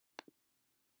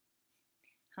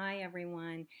Hi,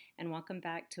 everyone, and welcome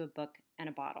back to A Book and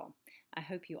a Bottle. I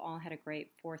hope you all had a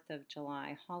great 4th of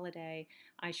July holiday.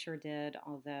 I sure did,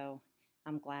 although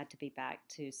I'm glad to be back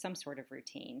to some sort of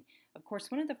routine. Of course,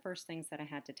 one of the first things that I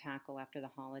had to tackle after the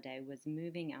holiday was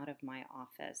moving out of my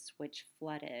office, which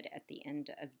flooded at the end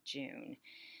of June.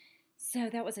 So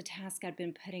that was a task I'd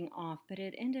been putting off, but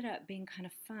it ended up being kind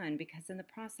of fun because in the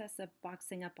process of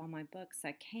boxing up all my books,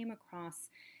 I came across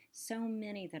so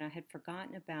many that I had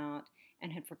forgotten about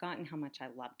and had forgotten how much I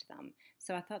loved them.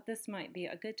 So I thought this might be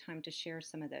a good time to share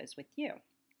some of those with you.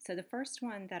 So the first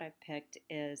one that I picked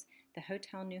is The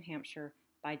Hotel New Hampshire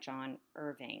by John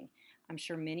Irving. I'm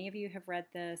sure many of you have read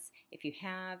this. If you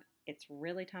have, it's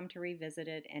really time to revisit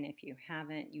it. And if you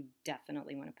haven't, you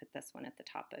definitely want to put this one at the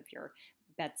top of your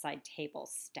bedside table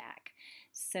stack.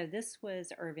 So this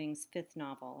was Irving's fifth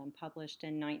novel and published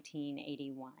in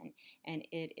 1981. And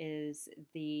it is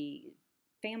the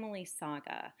family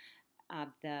saga of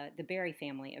the Barry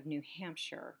family of New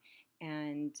Hampshire.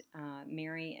 And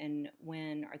Mary and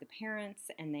Wynne are the parents,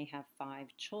 and they have 5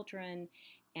 children.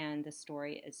 And the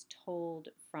story is told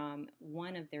from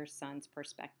one of their sons'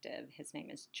 perspective. His name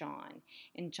is John.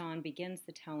 And John begins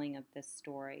the telling of this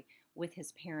story with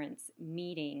his parents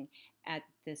meeting at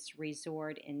this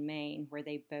resort in Maine where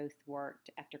they both worked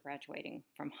after graduating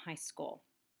from high school.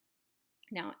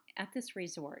 Now, at this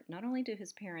resort, not only do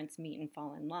his parents meet and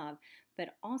fall in love,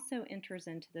 but also enters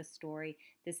into the story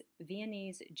this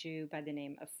Viennese Jew by the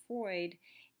name of Freud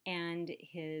and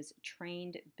his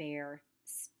trained bear,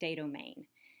 Stato Maine.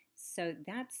 So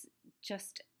that's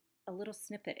just a little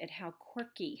snippet at how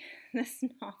quirky this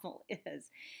novel is.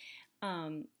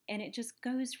 And it just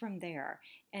goes from there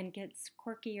and gets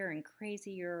quirkier and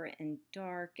crazier and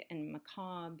dark and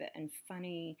macabre and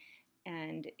funny,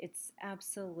 and it's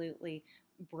absolutely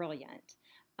brilliant.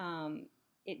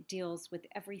 It deals with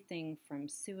everything from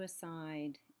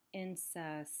suicide,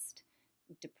 incest,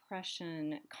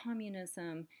 depression,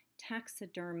 communism,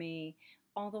 taxidermy,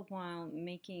 all the while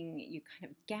making you kind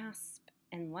of gasp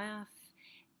and laugh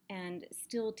and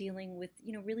still dealing with,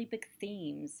 really big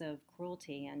themes of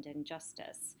cruelty and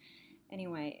injustice.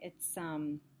 Anyway, it's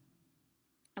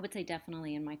I would say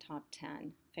definitely in my top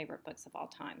 10 favorite books of all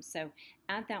time. So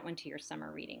add that one to your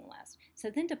summer reading list. So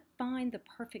then to find the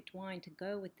perfect wine to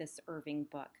go with this Irving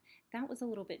book, that was a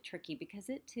little bit tricky because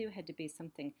it too had to be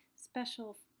something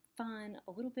special, fun,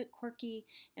 a little bit quirky.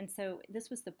 And so this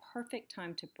was the perfect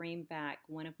time to bring back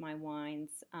one of my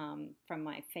wines from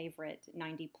my favorite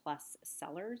 90 plus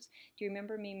sellers. Do you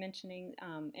remember me mentioning,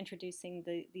 introducing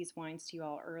these wines to you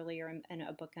all earlier in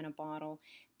A Book and a Bottle?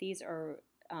 These are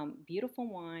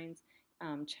beautiful wines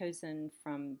chosen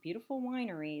from beautiful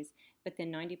wineries, but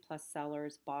then 90 plus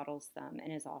sellers bottles them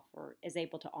and is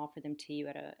able to offer them to you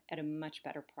at a much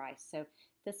better price. So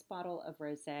this bottle of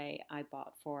rosé I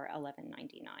bought for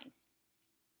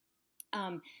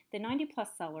 $11.99. The 90 plus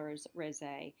sellers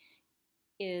rosé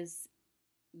is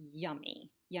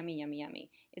yummy, yummy, yummy, yummy.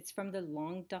 It's from the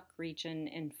Languedoc region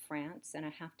in France, and I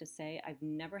have to say, I've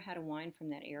never had a wine from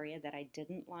that area that I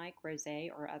didn't like,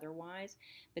 rosé or otherwise.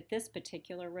 But this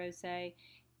particular rosé,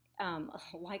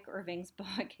 like Irving's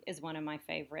book, is one of my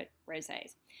favorite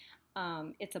rosés.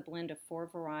 It's a blend of 4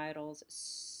 varietals: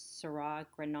 Syrah,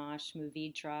 Grenache,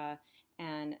 Mourvèdre,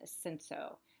 and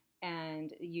Cinsault.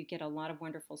 And you get a lot of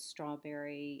wonderful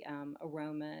strawberry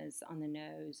aromas on the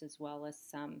nose, as well as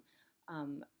some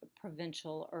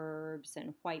provincial herbs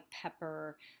and white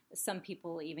pepper. Some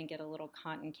people even get a little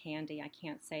cotton candy. I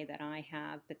can't say that I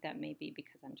have, but that may be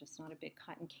because I'm just not a big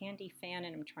cotton candy fan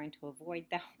and I'm trying to avoid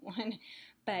that one.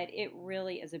 But it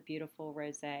really is a beautiful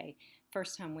rosé.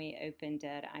 First time we opened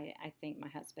it, I think my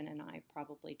husband and I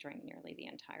probably drank nearly the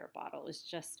entire bottle. It was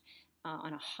just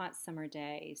on a hot summer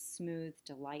day, smooth,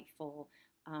 delightful,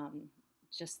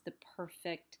 just the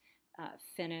perfect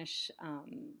finish.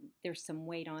 There's some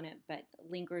weight on it, but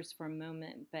lingers for a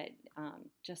moment, but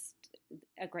just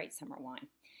a great summer wine.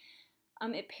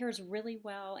 It pairs really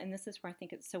well, and this is where I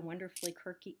think it's so wonderfully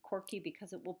quirky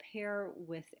because it will pair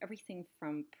with everything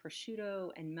from prosciutto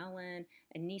and melon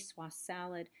and niçoise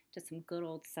salad to some good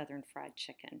old southern fried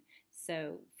chicken.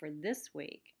 So for this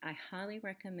week, I highly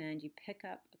recommend you pick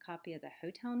up a copy of the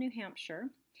Hotel New Hampshire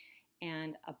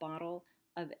and a bottle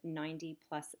of 90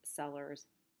 plus sellers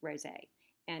rosé.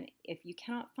 And if you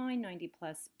cannot find 90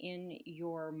 plus in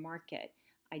your market,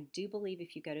 I do believe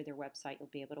if you go to their website, you'll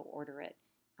be able to order it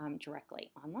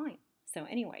directly online. So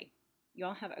anyway, you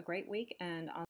all have a great week, and I'll